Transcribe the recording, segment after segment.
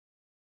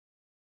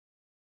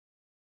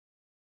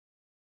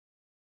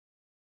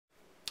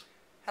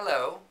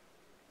Hello,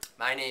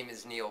 my name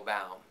is Neil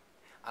Baum.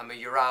 I'm a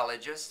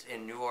urologist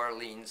in New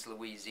Orleans,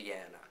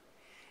 Louisiana,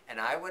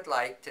 and I would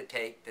like to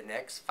take the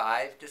next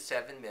 5 to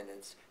 7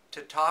 minutes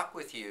to talk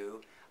with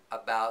you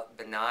about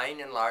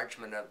benign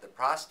enlargement of the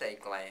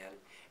prostate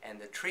gland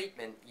and the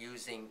treatment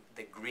using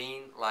the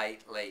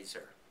Greenlight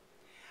laser.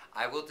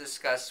 I will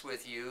discuss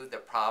with you the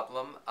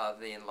problem of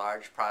the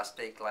enlarged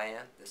prostate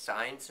gland, the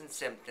signs and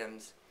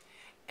symptoms,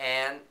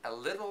 and a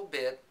little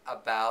bit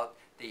about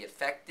the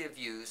effective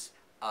use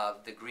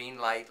of the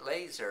Greenlight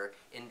laser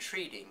in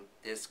treating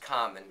this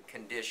common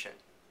condition.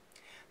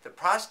 The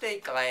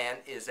prostate gland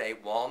is a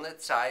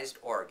walnut-sized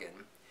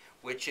organ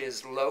which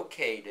is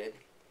located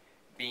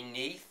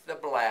beneath the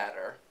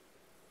bladder,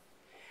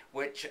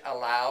 which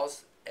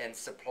allows and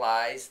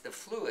supplies the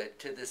fluid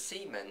to the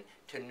semen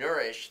to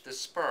nourish the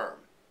sperm.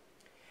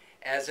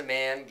 As a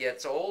man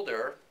gets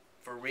older,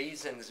 for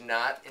reasons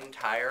not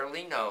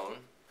entirely known,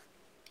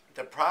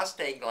 the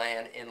prostate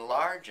gland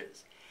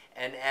enlarges,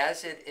 and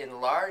as it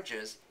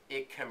enlarges,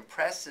 it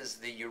compresses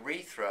the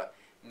urethra,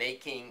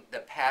 making the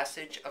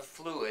passage of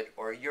fluid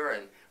or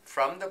urine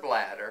from the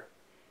bladder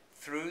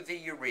through the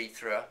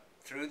urethra,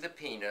 through the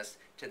penis,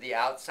 to the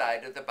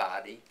outside of the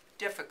body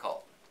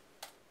difficult.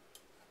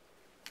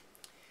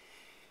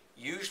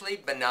 Usually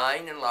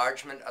benign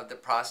enlargement of the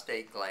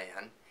prostate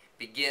gland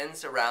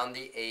begins around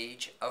the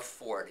age of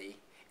 40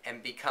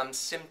 and becomes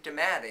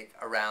symptomatic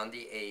around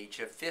the age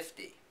of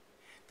 50.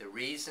 The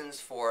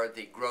reasons for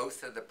the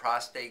growth of the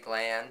prostate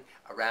gland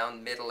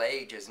around middle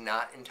age is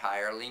not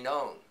entirely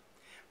known.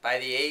 By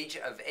the age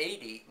of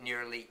 80,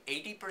 nearly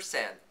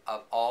 80%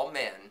 of all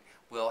men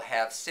will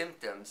have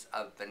symptoms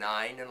of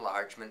benign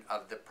enlargement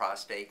of the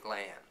prostate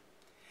gland.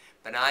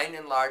 Benign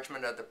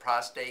enlargement of the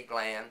prostate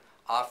gland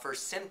offers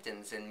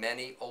symptoms in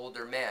many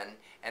older men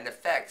and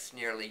affects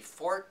nearly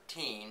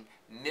 14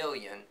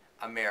 million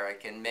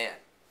American men.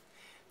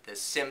 The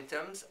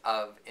symptoms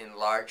of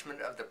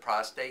enlargement of the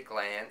prostate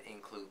gland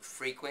include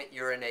frequent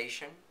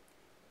urination,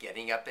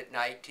 getting up at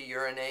night to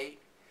urinate,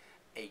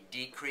 a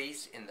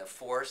decrease in the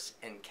force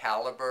and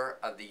caliber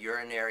of the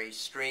urinary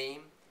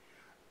stream,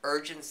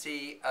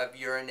 urgency of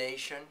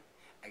urination,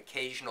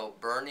 occasional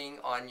burning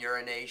on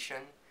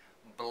urination,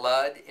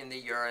 blood in the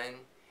urine,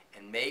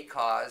 and may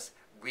cause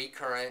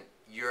recurrent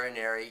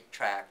urinary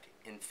tract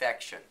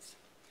infections.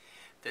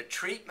 The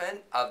treatment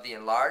of the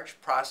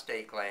enlarged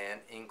prostate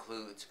gland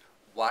includes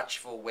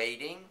watchful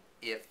waiting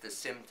if the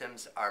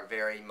symptoms are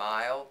very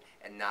mild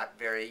and not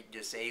very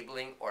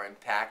disabling or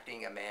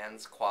impacting a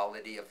man's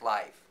quality of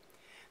life.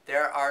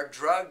 There are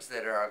drugs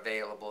that are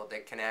available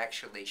that can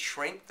actually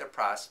shrink the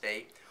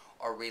prostate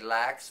or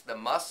relax the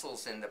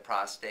muscles in the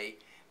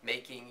prostate,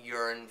 making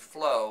urine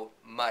flow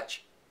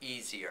much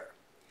easier.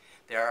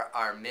 There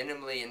are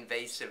minimally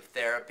invasive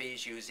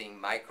therapies using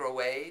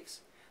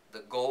microwaves.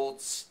 The gold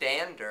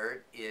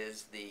standard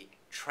is the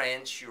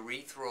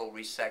transurethral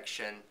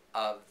resection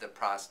of the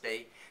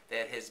prostate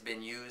that has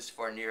been used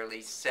for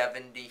nearly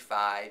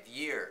 75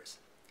 years.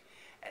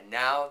 And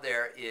now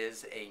there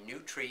is a new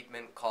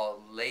treatment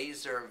called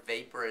laser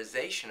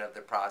vaporization of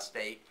the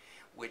prostate,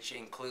 which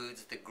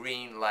includes the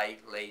Greenlight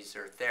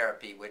laser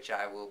therapy, which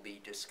I will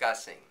be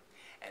discussing.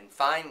 And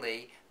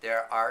finally,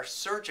 there are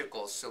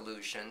surgical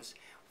solutions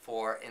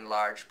for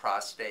enlarged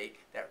prostate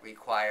that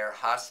require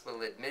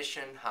hospital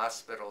admission,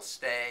 hospital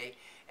stay,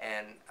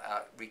 and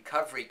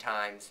recovery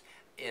times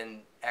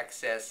in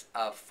excess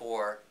of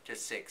 4 to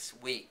 6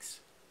 weeks.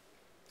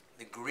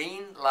 The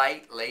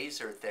Greenlight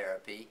laser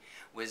therapy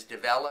was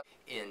developed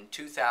in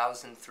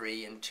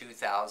 2003 and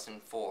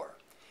 2004.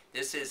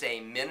 This is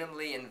a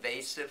minimally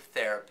invasive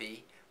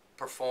therapy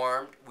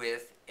performed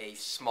with a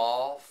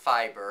small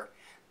fiber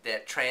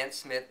that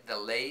transmits the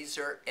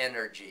laser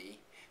energy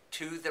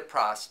to the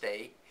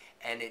prostate,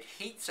 and it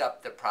heats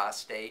up the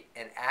prostate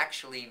and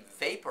actually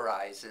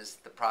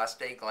vaporizes the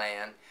prostate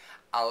gland,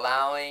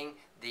 allowing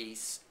the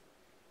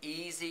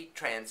easy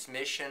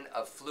transmission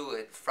of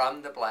fluid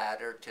from the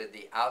bladder to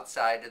the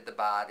outside of the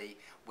body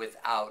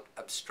without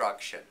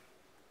obstruction.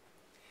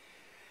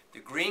 The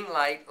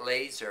Greenlight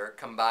laser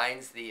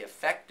combines the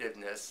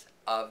effectiveness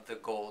of the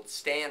gold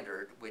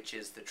standard, which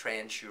is the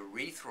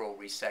transurethral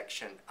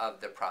resection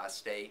of the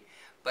prostate,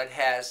 but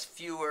has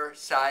fewer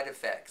side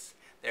effects.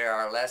 There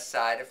are less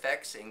side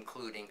effects,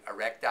 including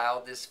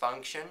erectile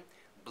dysfunction,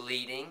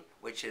 bleeding,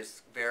 which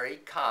is very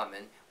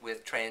common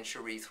with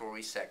transurethral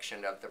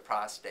resection of the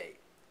prostate.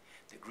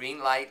 The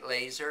Greenlight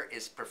laser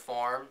is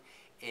performed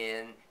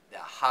in the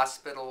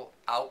hospital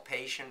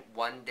outpatient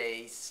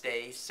one-day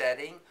stay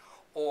setting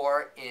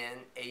or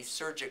in a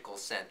surgical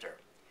center.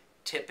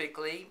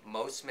 Typically,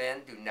 most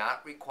men do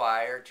not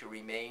require to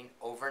remain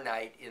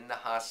overnight in the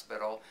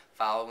hospital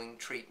following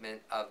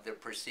treatment of the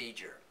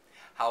procedure.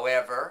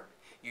 However,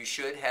 you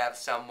should have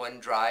someone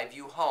drive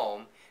you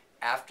home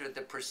after the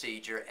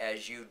procedure,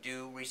 as you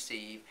do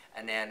receive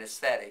an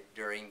anesthetic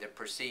during the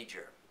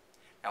procedure.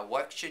 Now,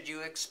 what should you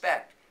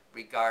expect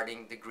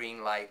regarding the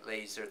Greenlight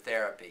laser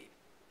therapy?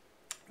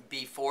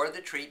 Before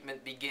the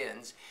treatment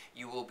begins,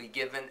 you will be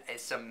given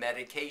some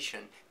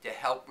medication to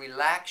help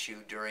relax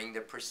you during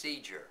the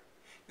procedure.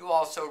 You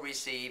also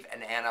receive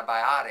an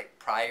antibiotic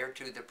prior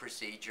to the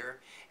procedure,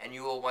 and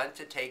you will want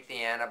to take the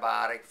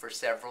antibiotic for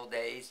several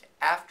days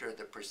after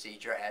the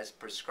procedure as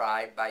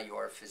prescribed by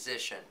your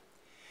physician.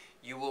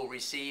 You will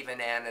receive an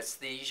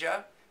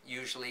anesthesia,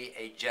 usually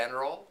a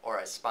general or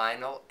a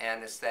spinal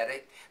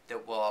anesthetic,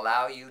 that will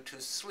allow you to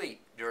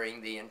sleep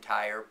during the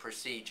entire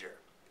procedure.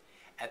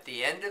 At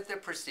the end of the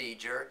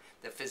procedure,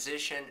 the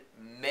physician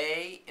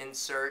may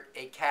insert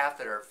a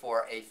catheter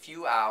for a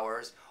few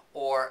hours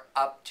or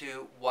up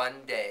to 1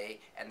 day,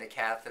 and the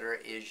catheter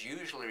is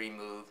usually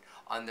removed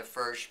on the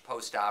first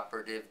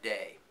postoperative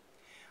day.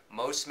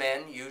 Most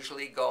men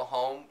usually go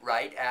home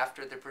right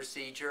after the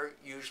procedure,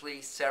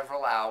 usually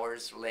several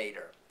hours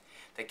later.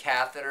 The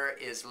catheter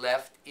is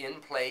left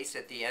in place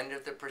at the end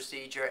of the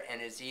procedure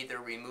and is either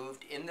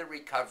removed in the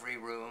recovery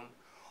room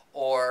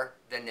or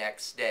the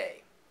next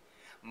day.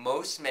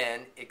 Most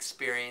men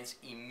experience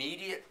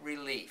immediate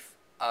relief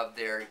of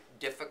their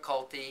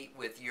difficulty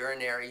with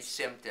urinary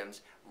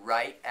symptoms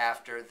right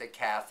after the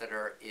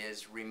catheter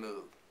is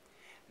removed.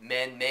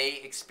 Men may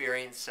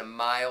experience some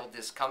mild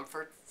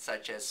discomfort,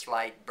 such as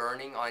slight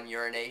burning on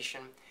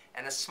urination,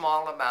 and a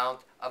small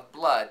amount of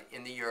blood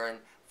in the urine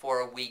for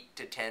a week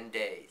to 10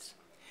 days.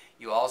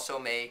 You also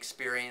may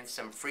experience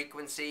some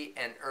frequency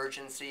and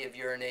urgency of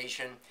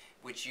urination,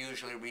 which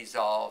usually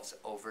resolves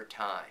over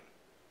time.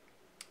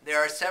 There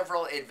are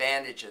several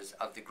advantages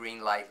of the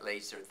Greenlight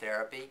laser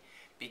therapy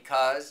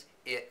because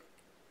it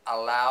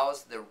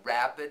allows the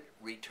rapid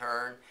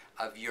return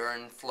of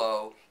urine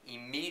flow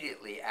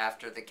immediately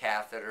after the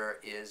catheter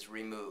is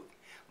removed.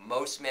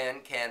 Most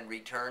men can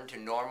return to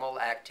normal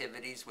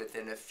activities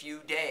within a few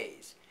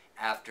days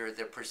after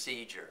the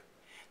procedure.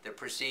 The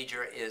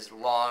procedure is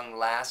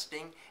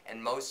long-lasting,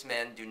 and most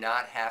men do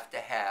not have to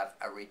have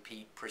a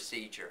repeat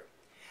procedure.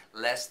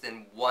 Less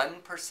than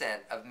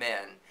 1% of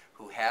men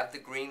who have the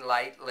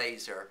Greenlight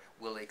laser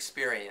will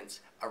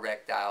experience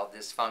erectile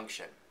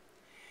dysfunction.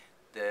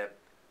 The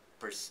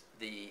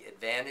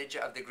advantage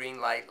of the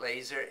Greenlight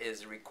laser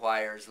is it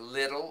requires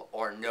little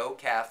or no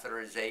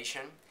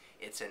catheterization.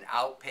 It's an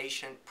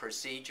outpatient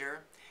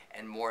procedure,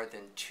 and more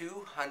than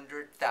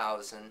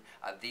 200,000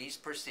 of these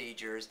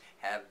procedures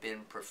have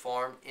been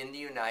performed in the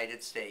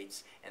United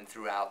States and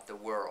throughout the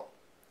world.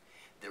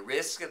 The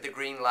risk of the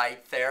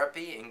Greenlight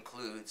therapy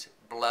includes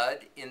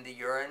blood in the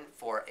urine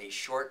for a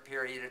short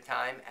period of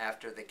time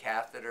after the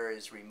catheter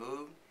is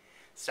removed.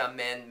 Some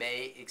men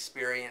may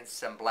experience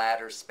some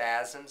bladder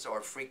spasms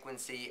or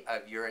frequency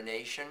of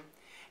urination,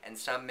 and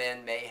some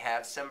men may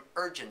have some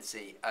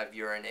urgency of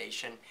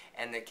urination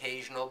and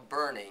occasional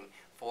burning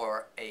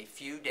for a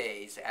few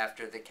days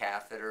after the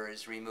catheter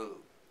is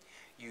removed.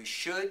 You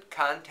should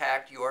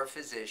contact your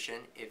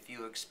physician if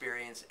you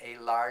experience a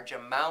large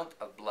amount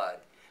of blood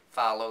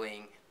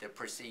following the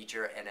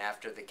procedure and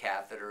after the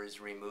catheter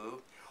is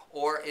removed,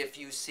 or if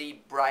you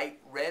see bright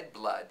red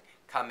blood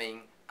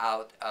coming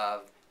out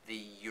of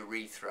the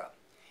urethra.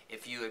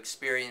 If you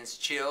experience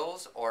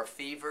chills or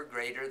fever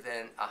greater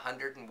than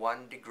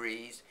 101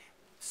 degrees,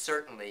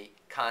 certainly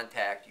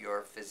contact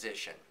your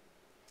physician.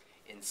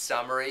 In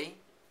summary,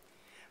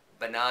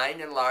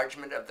 benign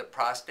enlargement of the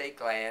prostate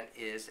gland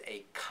is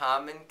a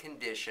common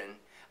condition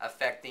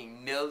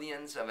affecting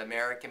millions of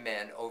American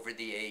men over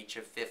the age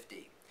of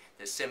 50.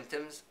 The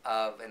symptoms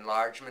of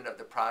enlargement of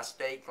the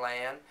prostate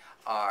gland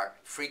are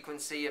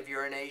frequency of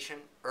urination,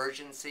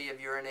 urgency of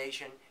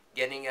urination,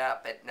 getting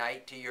up at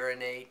night to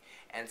urinate,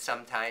 and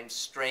sometimes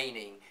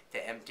straining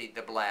to empty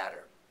the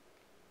bladder.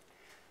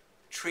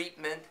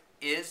 Treatment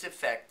is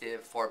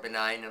effective for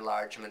benign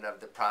enlargement of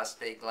the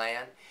prostate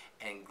gland,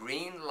 and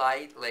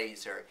Greenlight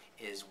laser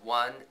is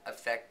one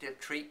effective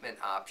treatment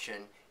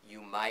option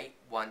you might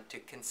want to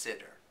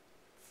consider.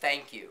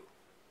 Thank you.